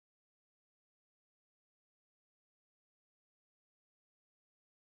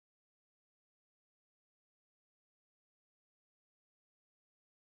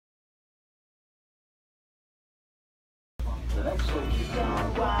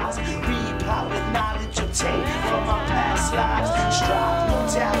Take from my past lives, strive, no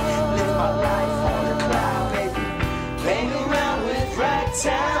doubt, live my life on the cloud, baby. Hang around with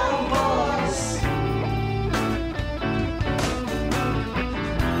ragtime boys.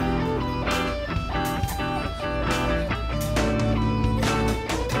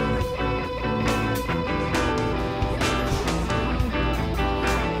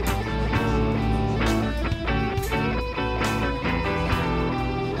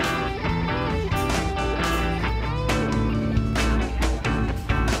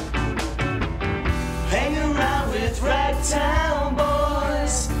 Ragtime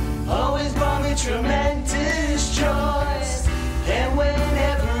boys always brought me tremendous joys, and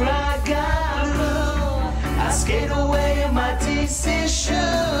whenever I got blue, I skate away in my DC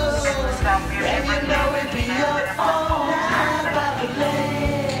shoes, and you know it'd be up all night by the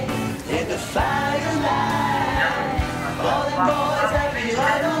lake in the firelight. All the boys that be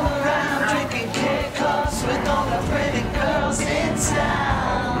huddled around drinking K-cups with all the pretty girls in town.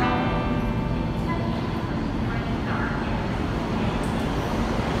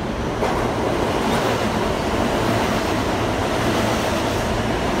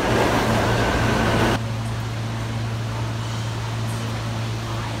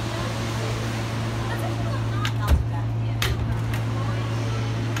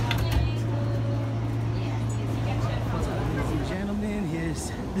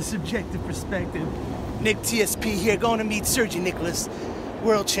 The subjective perspective. Nick TSP here, going to meet Sergi Nicolas,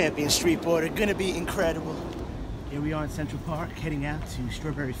 world champion streetboarder. Gonna be incredible. Here we are in Central Park, heading out to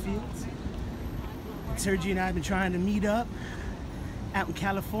Strawberry Fields. Sergi and I have been trying to meet up out in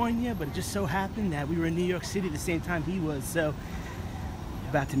California, but it just so happened that we were in New York City the same time he was. So,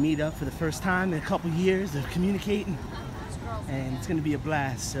 about to meet up for the first time in a couple years of communicating, and it's gonna be a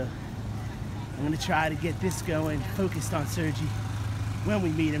blast. So, I'm gonna try to get this going, focused on Sergi when we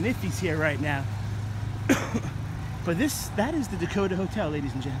meet him, if he's here right now. But that is the Dakota Hotel,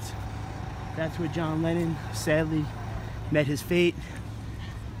 ladies and gents. That's where John Lennon sadly met his fate.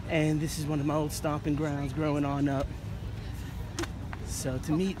 And this is one of my old stomping grounds growing on up. So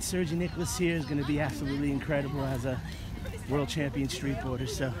to meet Sergi Nicolas here is gonna be absolutely incredible as a world champion streetboarder.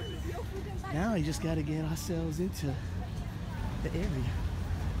 So now we just gotta get ourselves into the area.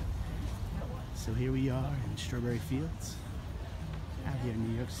 So here we are in Strawberry Fields, out here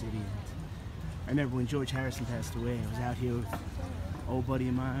in New York City. And I remember when George Harrison passed away, I was out here with an old buddy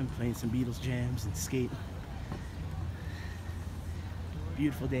of mine playing some Beatles jams and skating.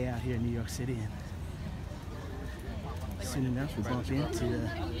 Beautiful day out here in New York City, and soon enough we'll bump into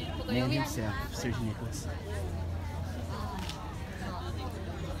the man himself, Sergi Nicolas.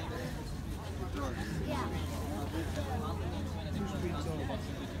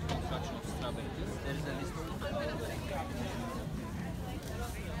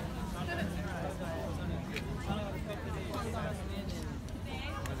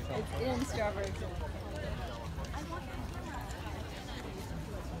 In strawberry.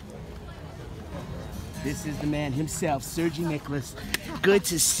 This is the man himself, Sergi Nicolas. Good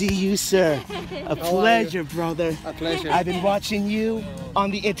to see you, sir. A pleasure, brother. A pleasure. I've been watching you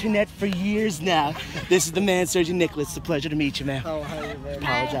on the internet for years now. This is the man, Sergi Nicolas. It's a pleasure to meet you, man. How are you, man?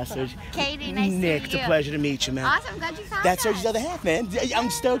 Apologize, Sergi. Katie, nice Nick, to it's meet a you. pleasure to meet you, man. Awesome, glad you found That's us. Sergi's other half, man.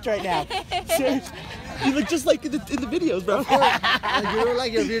 I'm stoked right now. Sergi, you look just like in the videos, bro. You look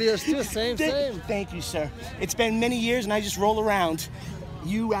like your videos too, same. Thank you, sir. It's been many years and I just roll around.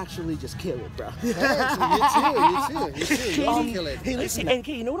 You actually just kill it, bro. You too. You kill it. Hey, listen, and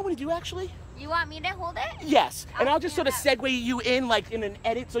Kay, you know what I want to do actually? You want me to hold it? Yes, and I'll just do sort of that. segue you in, like in an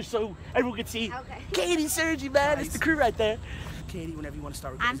edit, so everyone can see. Okay. Katie, Sergi, man, it's the crew right there. Katie, whenever you want to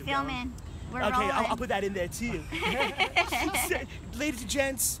start I'm recording. filming. We're Okay, rolling. I'll put that in there too. Ladies and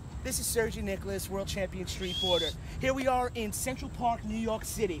gents, this is Sergi Nicolas, world champion streetboarder. Here we are in Central Park, New York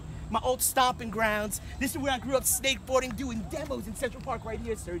City. My old stomping grounds. This is where I grew up snakeboarding, doing demos in Central Park right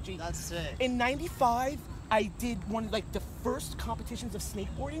here, Sergi. That's sick. In '95, I did one of the first competitions of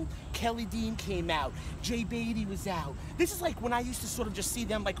snakeboarding. Kelly Dean came out. Jay Beatty was out. This is like when I used to sort of just see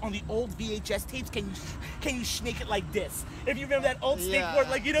them like on the old VHS tapes. Can you snake it like this? If you remember that old snakeboard,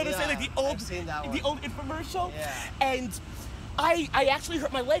 like you know what I'm saying, like I've seen that one. the old infomercial. Yeah. And I actually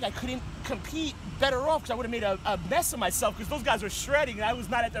hurt my leg. I couldn't compete better off because I would have made a mess of myself because those guys were shredding and I was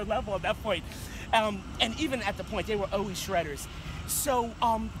not at their level at that point. And even at the point, they were always shredders. So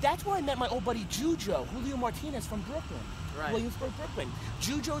that's where I met my old buddy Jujo, Julio Martinez from Brooklyn, Williamsburg, Brooklyn.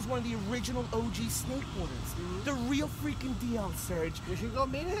 Jujo is one of the original OG snakeboarders. The real freaking deal, Serge. You should go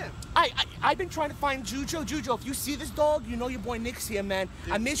meet him. I've been trying to find Jujo. Jujo, if you see this dog, you know your boy Nick's here, man.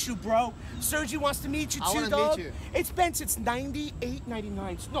 Dude. I miss you, bro. Sergi wants to meet you too, dog. Meet you. It's been since 98,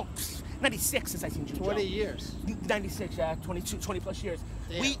 99. No, 96 since I seen Jimmy 20 Joe. years. 96, yeah, 20 plus years.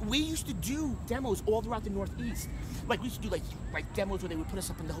 Damn. We used to do demos all throughout the Northeast. Like we used to do like demos where they would put us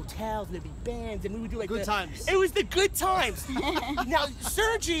up in the hotels, there'd be bands, and we would do like Good times. It was the good times. Now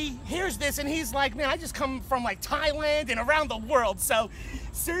Sergi hears this and he's like, man, I just come from like Thailand and around the world. So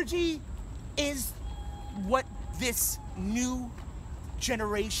Sergi is what this new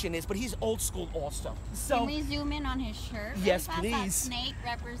generation is, but he's old school also. So Can we zoom in on his shirt? really Yes, fast? That please. snake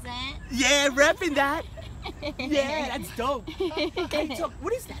represent. yeah, repping that. Yeah, that's dope.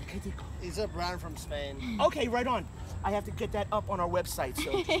 What is that? It's a brand from Spain. Okay, right on. I have to get that up on our website,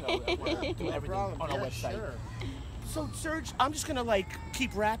 so just know that we're doing No everything problem. on our Yeah, website. sure. So Serge, I'm just gonna like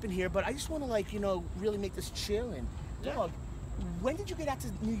keep rapping here, but I just want to like really make this chill. And Yeah. dog, when did you get out to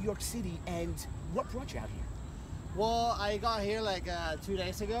New York City, and what brought you out here? Well, I got here like 2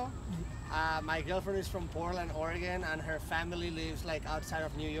 days ago. My girlfriend is from Portland, Oregon, and her family lives like outside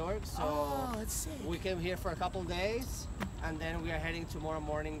of New York. So Oh, that's sick. we came here for a couple days, and then we are heading tomorrow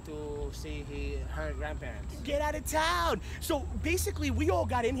morning to see her grandparents. Get out of town. So basically, we all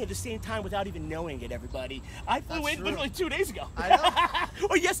got in here at the same time without even knowing it, everybody. I flew That's in true. literally 2 days ago. I know.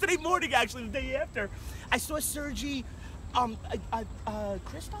 Or yesterday morning, actually, the day after. I saw Sergi,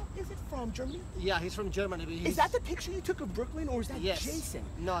 Christoph, is it from Germany? Yeah, he's from Germany. But Is that the picture you took of Brooklyn, or is that Yes. Jason?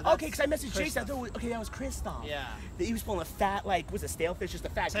 No, Okay, that's because I messaged Jason. I Christoph. thought, okay, that was Christoph. Yeah. He was pulling a fat, like, was it stalefish? Just a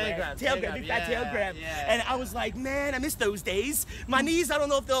fat Tail grab, tail tail grab, grab, big fat tail yeah, grab. yeah. And I was like, man, I miss those days. My knees, I don't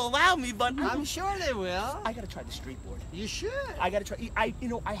know if they'll allow me, but I'm sure they will. I gotta try the streetboard. You should. I gotta try. I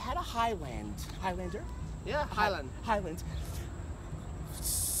had a Highlander. Yeah, Highland. Highland.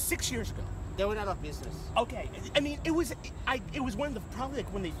 6 years ago. They went out of business. Okay, I mean, it was one of the, probably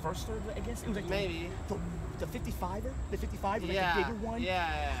like when they first started, I guess. It was like Maybe. the 55er, the 55, like Yeah. the bigger one.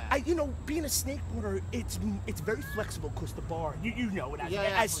 Yeah. Being a snakeboarder, it's very flexible because the bar, you know it, Yeah,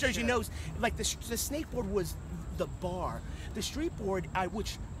 as for Sergi sure. knows, like the snakeboard was the bar. The streetboard,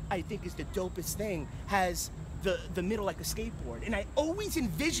 which I think is the dopest thing, has the middle like a skateboard, and I always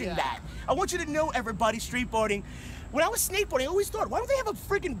envisioned Yeah. that. I want you to know, everybody, streetboarding. When I was skateboarding, I always thought, why don't they have a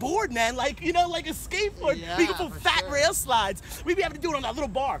freaking board, man? Like, like a skateboard. Yeah, we can pull for fat sure. rail slides. We'd be having to do it on that little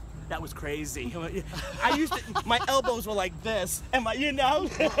bar. That was crazy. I used to, my elbows were like this, and Mine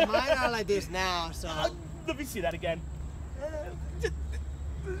are like this now, so Let me see that again.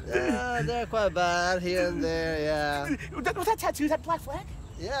 they're quite bad here and there. Yeah. Was that tattoo? Is that Black Flag?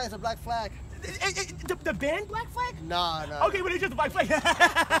 Yeah, it's a black flag. The band Black Flag? No. Okay, but it's just a Black Flag.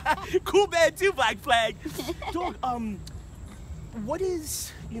 Cool band too, Black Flag. Dog, what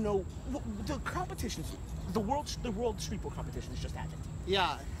is, the competitions, the world streetboard competition is just happened.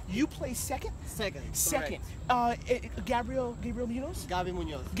 Yeah. You play second? Second. Second. Gabriel Munoz? Gabi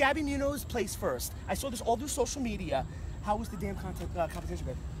Munoz. Gabby Munoz plays first. I saw this all through social media. How was the damn competition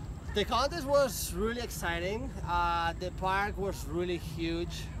been? The contest was really exciting. The park was really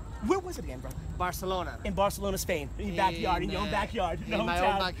huge. Where was it again, bro? Barcelona. In Barcelona, Spain. In your backyard, in your own backyard. In my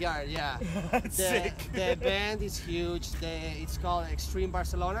own backyard, yeah. That's sick. The band is huge. It's called Extreme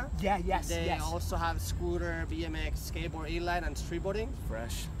Barcelona. Yeah, yes, They yes. also have scooter, BMX, skateboard, inline, and streetboarding.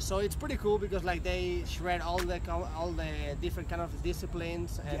 Fresh. So it's pretty cool because like they shred all the different kind of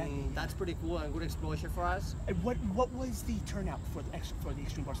disciplines, and Yeah. that's pretty cool and good exposure for us. And what was the turnout for the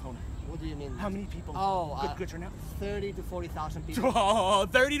Extreme Barcelona? What do you mean? How many people? Oh, good turnout. 30 to 40,000 people. Oh,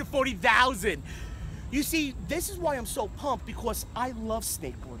 30 to 40,000. You see, this is why I'm so pumped, because I love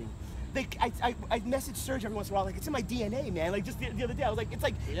snakeboarding. Like, I message Serge every once in a while, like, it's in my DNA, man. Like, just the other day, I was like, it's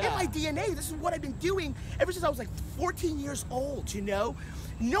like in Yeah. my DNA. This is what I've been doing ever since I was like 14 years old,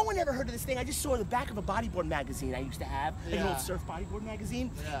 No one ever heard of this thing. I just saw the back of a bodyboard magazine I used to have, like an Yeah. old surf bodyboard magazine.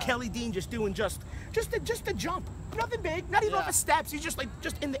 Yeah. Kelly Dean just doing just a jump. Nothing big, not even Yeah. off the steps. He's just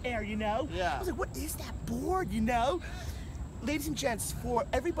in the air, Yeah. I was like, what is that board, Ladies and gents, for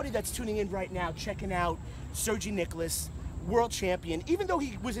everybody that's tuning in right now, checking out Sergi Nicolas, world champion, even though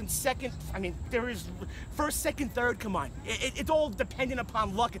he was in second, there is first, second, third, come on. It's all dependent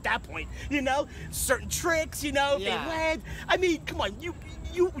upon luck at that point, Certain tricks, if they Yeah. land. Come on, you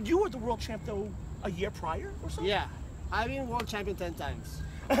were the world champ, though, a year prior or something? Yeah, I've been world champion 10 times.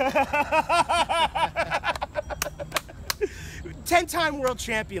 10-time world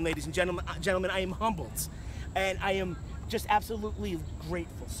champion, ladies and gentlemen. I am humbled, and I am just absolutely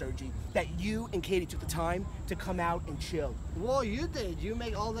grateful, Sergi, that you and Katie took the time to come out and chill. Well, you did. You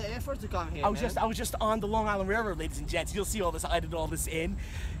make all the effort to come here. I was just on the Long Island Railroad, ladies and gents. You'll see all this. I edited all this in.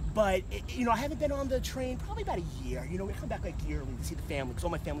 But, you know, I haven't been on the train probably about a year. You know, we come back like yearly to see the family, because all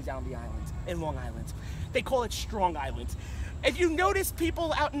my family's out on the island, in Long Island. They call it Strong Island. If you notice,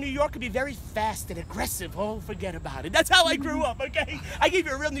 people out in New York can be very fast and aggressive. Oh, forget about it. That's how I grew up, okay? I gave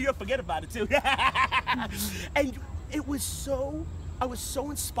you a real New York, forget about it, too. And it was so, I was so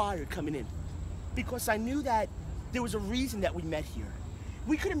inspired coming in, because I knew that there was a reason that we met here.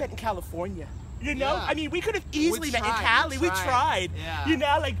 We could have met in California. You know, Yeah. I mean, we could have easily met in Cali. We tried. Yeah. You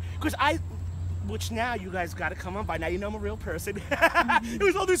know, like, because which now you guys got to come on by. Now you know I'm a real person. It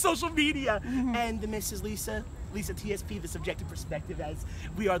was all through social media. And the Mrs. Lisa TSP, the Subjective Perspective, as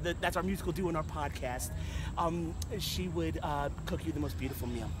we are that's our musical duo in our podcast. She would cook you the most beautiful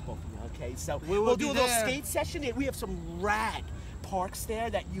meal, both of you. Okay, so we'll do a little skate session. We have some rad parks there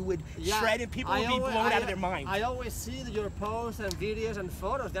that you would shred, and people would be blown out of their minds. I always see your posts and videos and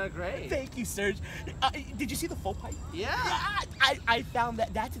photos. They're great. Thank you, Serge. Did you see the full pipe? Yeah. I found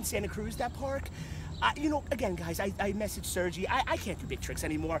that's in Santa Cruz, that park. You know, again, guys, I messaged Sergi. I can't do big tricks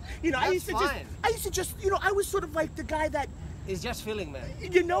anymore. You know, I used to just, you know, I was sort of like the guy that is just feeling, man.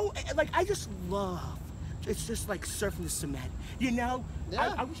 You know, like I just love. It's just like surfing the cement. You know,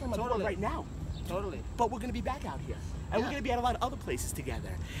 Yeah, I wish I'm on board right now. Totally. But we're going to be back out here. And we're going to be at a lot of other places together.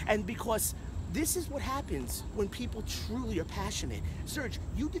 And because this is what happens when people truly are passionate. Serge,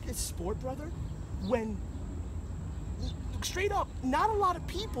 you did this sport, brother, when, straight up, not a lot of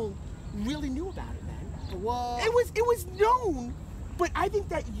people really knew about it, man. Well, It was known, but I think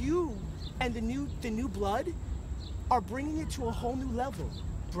that you and the new blood are bringing it to a whole new level,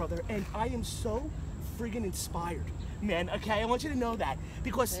 brother. And I am so friggin' inspired, man. Okay, I want you to know that,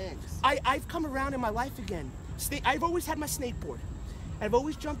 because Thanks. I've come around in my life again. I've always had my snakeboard. I've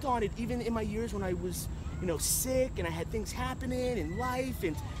always jumped on it, even in my years when I was, you know, sick and I had things happening in life,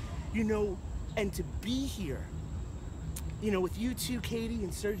 and, you know, and to be here, you know, with you two, Katie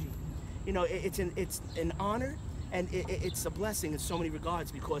and Sergi, you know, it's an honor, and it's a blessing in so many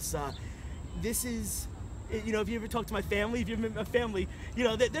regards, because this is, you know, if you ever talk to my family, if you met my family, you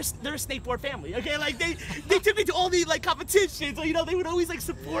know, they're a snakeboard family, okay? Like, they took me to all the, like, competitions, or, you know, they would always, like,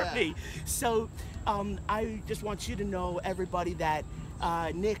 support me. So, I just want you to know, everybody, that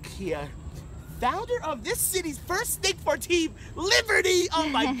Nick here, founder of this city's first snakeboard team, Liberty, oh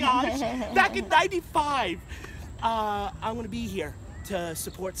my gosh, back in '95, I'm gonna be here to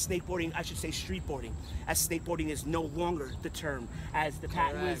support snakeboarding, I should say streetboarding, as snakeboarding is no longer the term, as the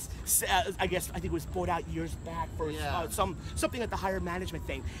patent was, I think it was bought out years back for something at the higher management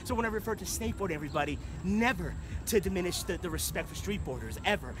thing. So when I refer to snakeboard, everybody, never to diminish the respect for streetboarders,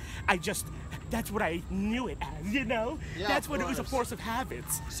 ever. That's what I knew it as, you know? Yeah, that's what it was, a force of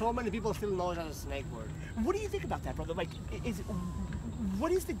habits. So many people still know it as a snakeboard. What do you think about that, brother? Like,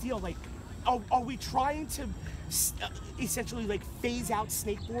 what is the deal? Like, are we trying to essentially like phase out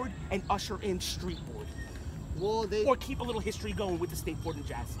snakeboard and usher in streetboard? Well, or keep a little history going with the skateboard and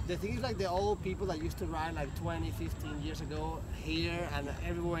jazz? The thing is, like, the old people that used to ride like 20, 15 years ago here and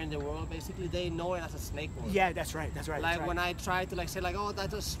everywhere in the world, basically, they know it as a snakeboard. Yeah, that's right, that's right. Like, when I try to, like, say, like, oh,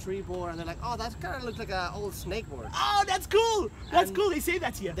 that's a streetboard, and they're like, oh, that kind of looks like an old snakeboard. Oh, that's cool! That's cool, they say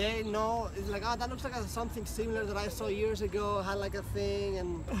that to you. They know, it's like, oh, that looks like something similar that I saw years ago, had like a thing,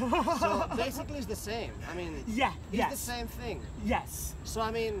 and so basically it's the same. I mean, it's the same thing. Yes. So, I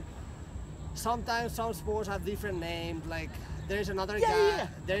mean, sometimes some sports have different names, like there's another guy,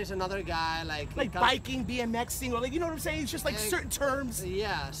 there's another guy like biking, BMXing, or like, you know what I'm saying? It's just like certain terms.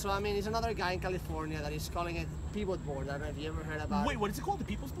 Yeah, so I mean, it's another guy in California that is calling it pivot board. I don't know if you ever heard about it. Wait, what is it called? The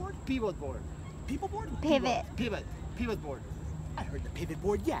people's board? Pivot board. People board? Pivot board. I heard the pivot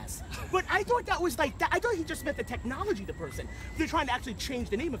board, yes. But I thought that was like, I thought he just meant the technology, the person. They're trying to actually change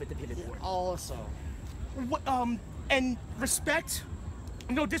the name of it, the pivot board. Also. What, and respect,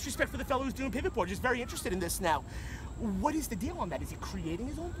 no disrespect for the fellow who's doing pivot board, just very interested in this now. What is the deal on that? Is he creating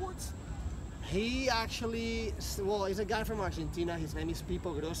his own boards? He actually, well, he's a guy from Argentina. His name is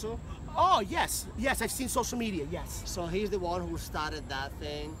Pipo Grosso. Oh, yes. Yes, I've seen social media, yes. So he's the one who started that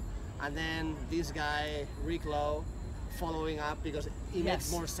thing. And then this guy, Rick Lowe, following up because it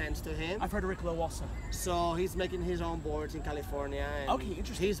makes more sense to him. I've heard of Rick Lowe also. So he's making his own boards in California. And okay,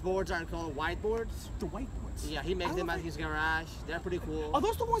 interesting. His boards are called whiteboards. The whiteboards? Yeah, he makes them at his garage. They're pretty cool. Are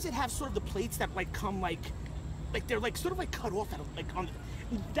those the ones that have sort of the plates that like come like they're like sort of like cut off, like on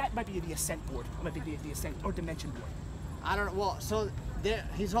that might be the ascent board, might be the ascent or dimension board. I don't know. Well, so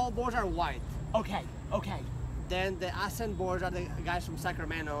his whole boards are white. Okay, okay. Then the ascent boards are the guys from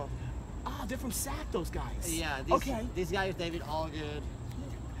Sacramento. Ah, they're from SAC, those guys. Yeah. This guy is David Allgood.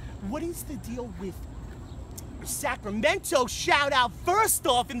 What is the deal with Sacramento? Shout out first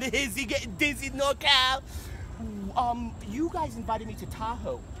off in the hizzy, getting dizzy, NorCal. You guys invited me to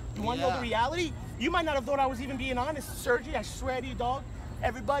Tahoe You want to know the reality? You might not have thought I was even being honest, Sergi. I swear to you, dog.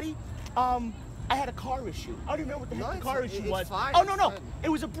 Everybody. I had a car issue. I don't even know what the heck the car issue was. Fine, oh, no. It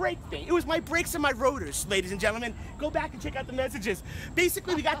was a brake thing. It was my brakes and my rotors, ladies and gentlemen. Go back and check out the messages.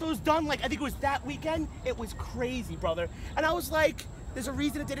 Basically, we got those done, like, I think it was that weekend. It was crazy, brother. And I was like, there's a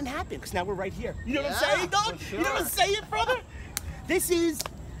reason it didn't happen, because now we're right here. You know what I'm saying, dog? Sure. You know what I'm saying, brother? This is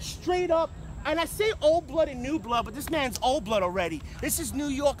straight up, and I say old blood and new blood, but this man's old blood already. This is New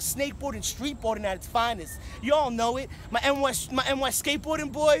York snakeboarding, streetboarding at its finest. You all know it. My NY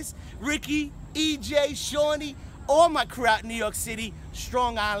skateboarding boys, Ricky, EJ, Shawnee, all my crew out in New York City,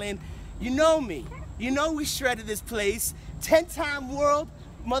 Strong Island. You know me. You know we shredded this place. 10-time world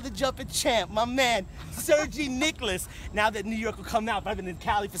mother jumping champ, my man, Sergi Nicolas. Now that New York will come out, I've been in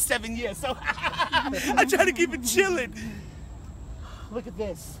Cali for 7 years, so I try to keep it chilling. Look at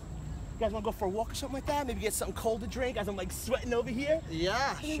this. You guys want to go for a walk or something like that? Maybe get something cold to drink as I'm like sweating over here?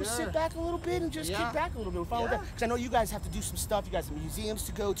 Yeah, Maybe sit back a little bit and just kick back a little bit. Because I know you guys have to do some stuff. You guys have museums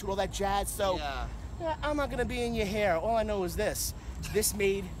to go to, all that jazz. So yeah, I'm not going to be in your hair. All I know is this. This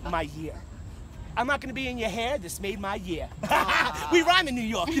made my year. I'm not going to be in your hair. This made my year. We rhyme in New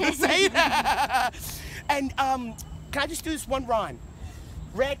York. You know what I'm saying? And can I just do this one rhyme?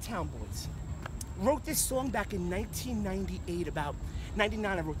 Ragtown Boys wrote this song back in 1998. About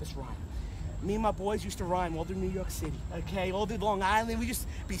 99, I wrote this rhyme. Me and my boys used to rhyme all through New York City, okay? All through Long Island. We just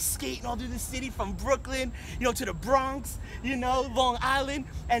be skating all through the city from Brooklyn, you know, to the Bronx, you know, Long Island.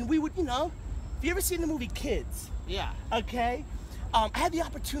 And we would, you know, have you ever seen the movie Kids? Yeah. Okay? I had the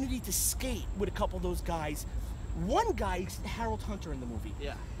opportunity to skate with a couple of those guys. One guy, Harold Hunter in the movie.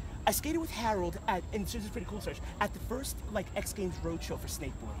 Yeah. I skated with Harold at, and this is pretty cool, Serge, at the first, like, X Games Roadshow for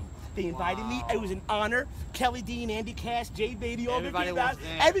snakeboarding. They invited me. It was an honor. Kelly Dean, Andy Cash, Jay Beatty, all everybody was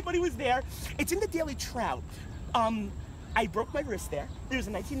there. Everybody was there. It's in the Daily Trout. I broke my wrist there. It was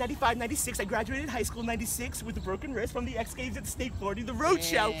in 1995-96. I graduated high school in 96 with a broken wrist from the X Games at Streetboarding, the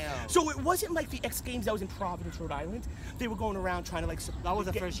roadshow. So it wasn't like the X Games that was in Providence, Rhode Island. They were going around trying to like... That was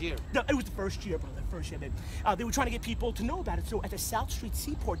the first year. No, it was the first year, brother. First year, babe. They were trying to get people to know about it. So at the South Street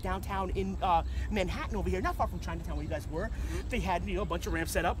Seaport downtown in Manhattan over here, not far from Chinatown where you guys were, they had, you know, a bunch of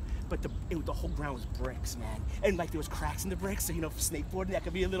ramps set up, but the whole ground was bricks, man. And like there was cracks in the bricks, so you know, for snakeboarding, that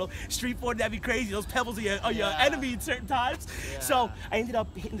could be a little streetboarding, that'd be crazy. Those pebbles are your enemy at certain times. So I ended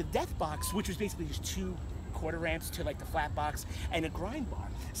up hitting the death box, which was basically just 2 quarter ramps to like the flat box and a grind bar.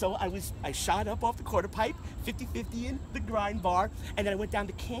 So I shot up off the quarter pipe, 50-50 in the grind bar, and then I went down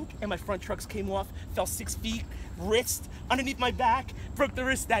the kink and my front trucks came off, fell 6 feet, wrist underneath my back, broke the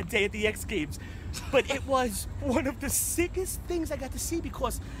wrist that day at the X Games. But it was one of the sickest things I got to see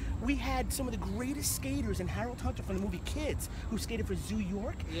because we had some of the greatest skaters, and Harold Hunter from the movie Kids, who skated for Zoo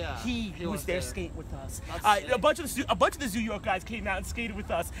York. Yeah, he was there skating with us. A bunch of the Zoo York guys came out and skated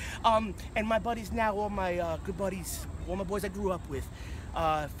with us. And my buddies now, all my good buddies, all my boys I grew up with,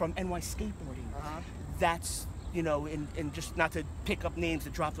 from NY skateboarding. That's, you know, and just not to pick up names,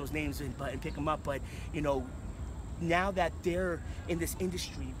 to drop those names and pick them up, but you know, now that they're in this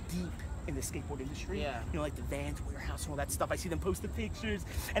industry deep. In the skateboard industry, you know, like the Vans Warehouse and all that stuff. I see them post the pictures,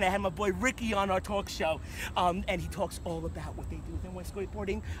 and I had my boy Ricky on our talk show, and he talks all about what they do with NY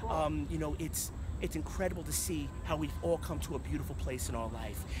skateboarding. You know, it's incredible to see how we've all come to a beautiful place in our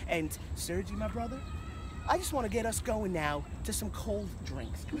life. And Sergi, my brother, I just want to get us going now to some cold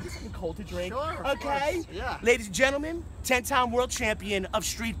drinks. Can we get something cold to drink? Sure. Okay? Yeah. Ladies and gentlemen, 10-time world champion of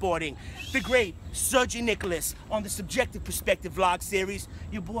streetboarding, the great Sergi Nicolas on the Subjective Perspective vlog series.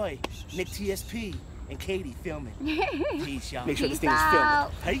 Your boy, Nick TSP and Katie filming. Peace, y'all. Make sure this thing is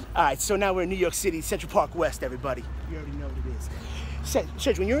filming. Hey? All right, so now we're in New York City, Central Park West, everybody. You already know what it is.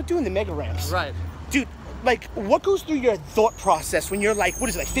 Sergi, when you're doing the mega ramps, right? Dude, like, what goes through your thought process when you're like, what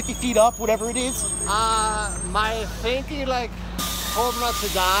is it, like 50 feet up, whatever it is? My thinking, like, hope not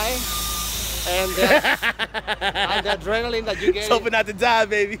to die, and the adrenaline that you get. Just hoping not to die,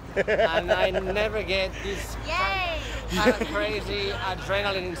 baby. And I never get this kind of crazy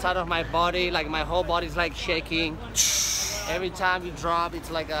adrenaline inside of my body. Like, my whole body's like shaking. Every time you drop,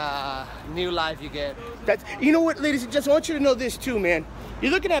 it's like a new life you get. You know what, ladies and gents, I want you to know this too, man.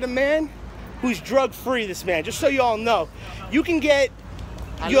 You're looking at a man who's drug-free, this man, just so you all know. You can get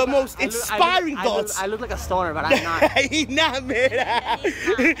your most inspiring thoughts. I look like a stoner, but I'm not. He's not, man.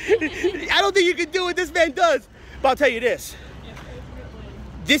 I don't think you can do what this man does. But I'll tell you this.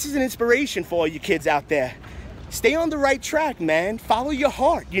 This is an inspiration for all you kids out there. Stay on the right track, man. Follow your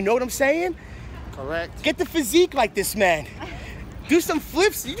heart. You know what I'm saying? Correct. Get the physique like this man. Do some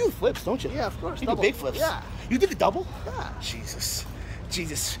flips. You do flips, don't you? Yeah, of course. You do big flips. Yeah. You did the double? Yeah.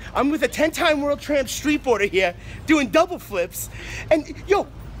 Jesus, I'm with a 10-time world champ streetboarder here doing double flips. And yo,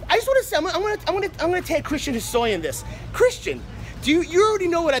 I just want to say, I'm gonna tag Christian Hosoi in this. Christian, you already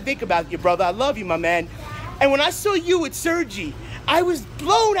know what I think about you, brother. I love you, my man. And when I saw you with Sergi, I was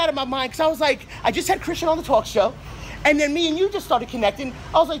blown out of my mind, because I was like, I just had Christian on the talk show, and then me and you just started connecting.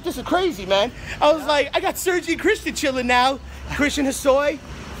 I was like, this is crazy, man. I was like, I got Sergi and Christian chilling now. Christian Hosoi,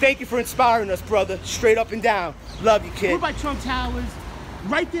 thank you for inspiring us, brother. Straight up and down. Love you, kid. We're by Trump Towers.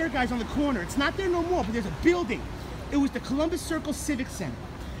 Right there, guys, on the corner. It's not there no more, but there's a building. It was the Columbus Circle Civic Center.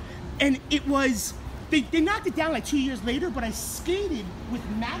 And it was, they knocked it down like 2 years later, but I skated with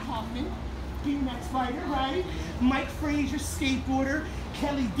Matt Hoffman, BMX fighter, right? Mike Frazier, skateboarder.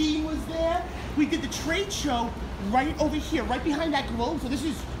 Kelly Dean was there. We did the trade show right over here, right behind that globe. So this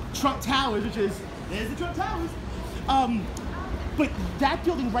is Trump Towers, which is, there's the Trump Towers. But that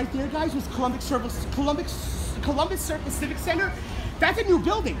building right there, guys, was Columbus Circle Civic Center. That's a new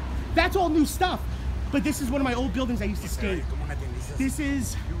building. That's all new stuff. But this is one of my old buildings I used to skate. This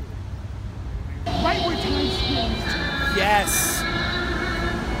is right where Times Square is. Yes.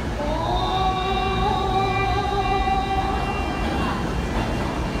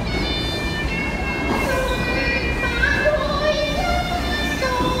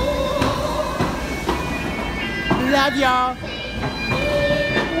 Love y'all.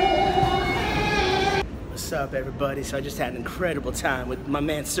 What's up, everybody? So I just had an incredible time with my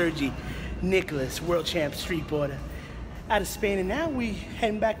man Sergi Nicolas, world champ streetboarder, out of Spain, and now we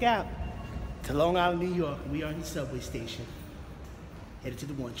heading back out to Long Island, New York. We are in the subway station, headed to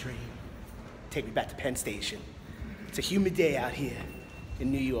the 1 train. Take me back to Penn Station. It's a humid day out here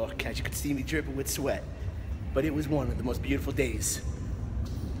in New York, as you can see me dripping with sweat, but it was one of the most beautiful days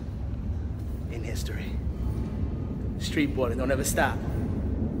in history. Streetboarder, don't ever stop.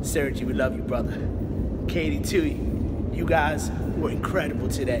 Sergi, we love you, brother. Katie, to you. You guys were incredible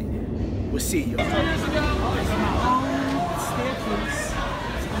today. We'll see you. 2 years ago, I was on my own staircase.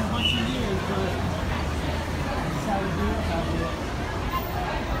 It's been a bunch of years, but that's how we do it out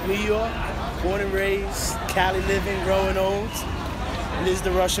here. New York, born and raised, Cali living, growing old. And this is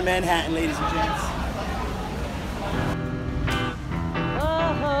the Rush of Manhattan, ladies and gents.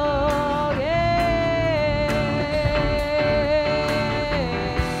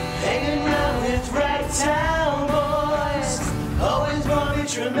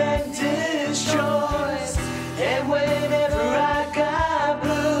 Tremendous choice, and when